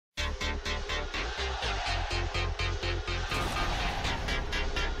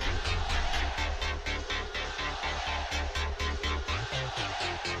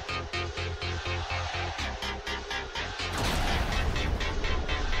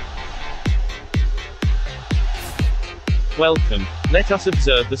Welcome. Let us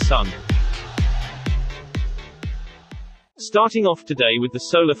observe the sun. Starting off today with the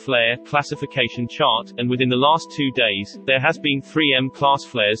solar flare classification chart, and within the last 2 days, there has been 3 M-class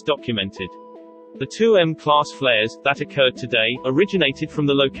flares documented. The 2 M-class flares that occurred today originated from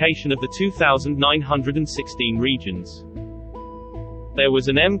the location of the 2,916 regions. There was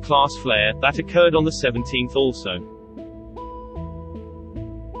an M-class flare that occurred on the 17th also.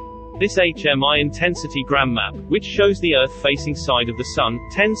 This HMI intensity gram map, which shows the Earth-facing side of the Sun,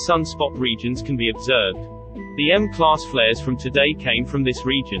 10 sunspot regions can be observed. The M-class flares from today came from this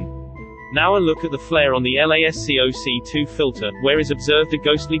region. Now a look at the flare on the LASCOC2 filter, where is observed a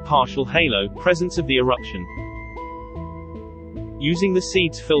ghostly partial halo, presence of the eruption. Using the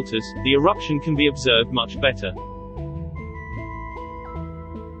SEEDS filters, the eruption can be observed much better.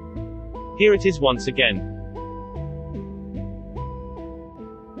 Here it is once again.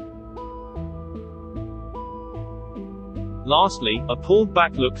 Lastly, a pulled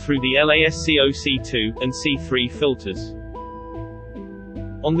back look through the LASCOC2 and C3 filters.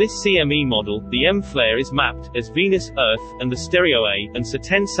 On this CME model, the M flare is mapped as Venus, Earth, and the stereo A, and so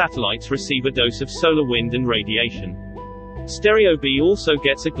 10 satellites receive a dose of solar wind and radiation. Stereo B also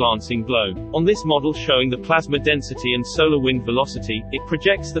gets a glancing glow. On this model showing the plasma density and solar wind velocity, it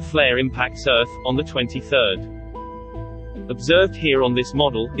projects the flare impacts Earth on the 23rd. Observed here on this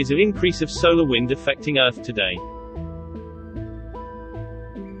model is an increase of solar wind affecting Earth today.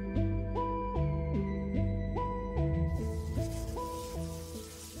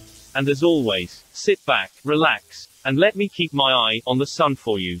 And as always, sit back, relax, and let me keep my eye on the sun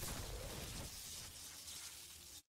for you.